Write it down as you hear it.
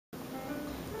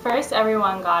First,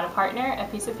 everyone got a partner, a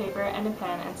piece of paper, and a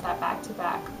pen and sat back to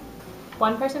back.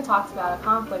 One person talked about a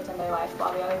conflict in their life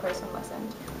while the other person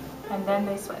listened, and then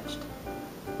they switched.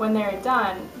 When they were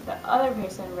done, the other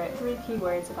person wrote 3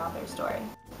 keywords about their story.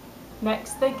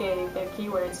 Next, they gave their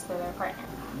keywords to their partner.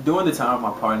 During the time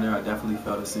with my partner, I definitely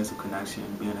felt a sense of connection.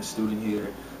 Being a student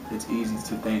here, it's easy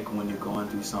to think when you're going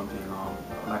through something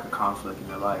like a conflict in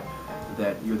your life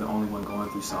that you're the only one going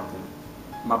through something.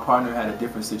 My partner had a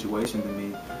different situation than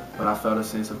me, but I felt a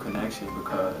sense of connection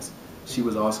because she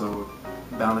was also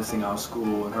balancing out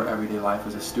school and her everyday life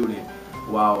as a student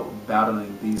while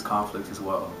battling these conflicts as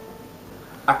well.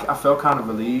 I felt kind of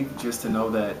relieved just to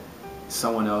know that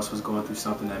someone else was going through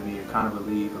something at me. It kind of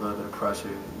relieved a little bit of pressure.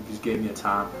 It just gave me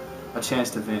a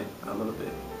chance to vent a little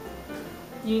bit.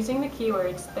 Using the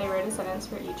keywords, they wrote a sentence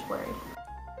for each word.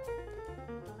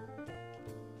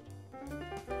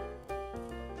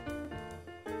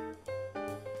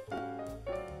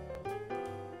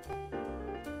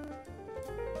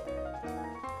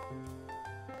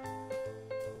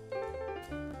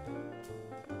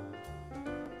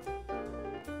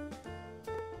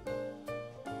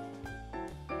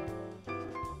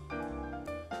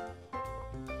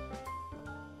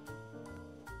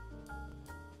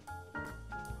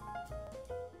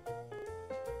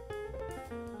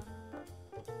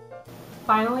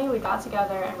 Finally, we got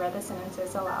together and read the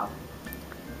sentences aloud.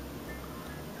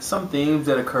 Some themes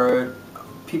that occurred,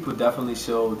 people definitely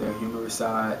showed their humorous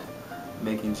side,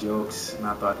 making jokes, and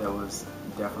I thought that was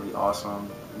definitely awesome.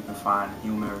 You can find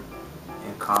humor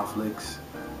in conflicts.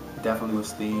 Definitely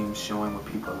was themes showing what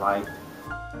people like.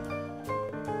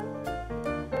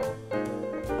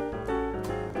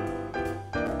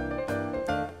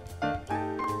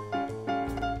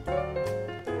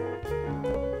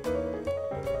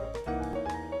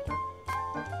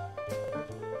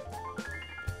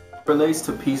 Relates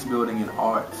to peace building and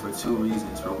art for 2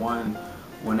 reasons. For one,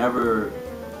 whenever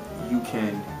you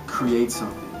can create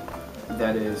something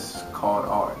that is called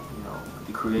art,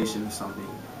 the creation of something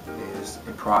is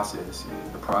a process.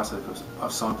 The process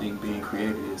of something being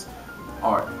created is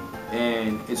art.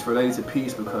 And it's related to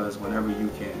peace because whenever you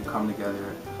can come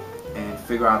together and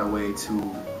figure out a way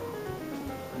to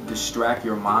distract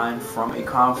your mind from a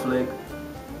conflict,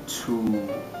 to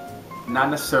not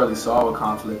necessarily solve a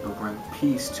conflict, but bring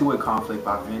peace to a conflict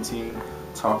by venting,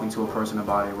 talking to a person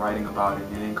about it, writing about it,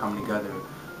 and then coming together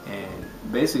and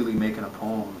basically making a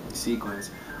poem in sequence.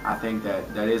 I think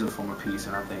that is a form of peace,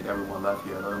 and I think everyone left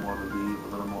here a little more relieved, a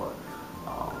little more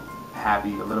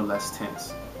happy, a little less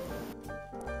tense.